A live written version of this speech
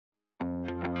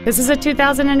This is a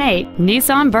 2008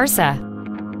 Nissan Versa.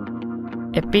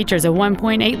 It features a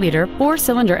 1.8-liter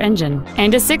four-cylinder engine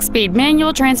and a 6-speed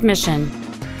manual transmission.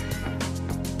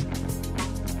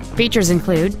 Features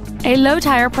include a low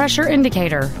tire pressure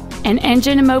indicator, an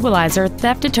engine immobilizer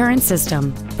theft deterrent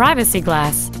system, privacy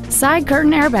glass, side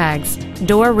curtain airbags,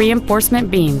 door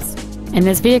reinforcement beams, and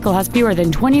this vehicle has fewer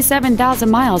than 27,000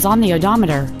 miles on the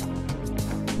odometer.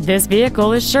 This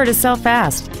vehicle is sure to sell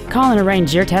fast. Call and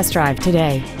arrange your test drive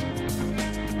today.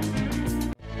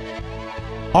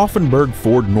 Auffenberg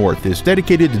Ford North is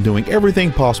dedicated to doing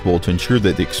everything possible to ensure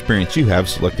that the experience you have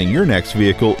selecting your next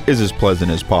vehicle is as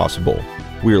pleasant as possible.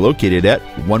 We are located at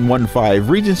 115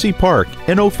 Regency Park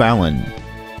in O'Fallon.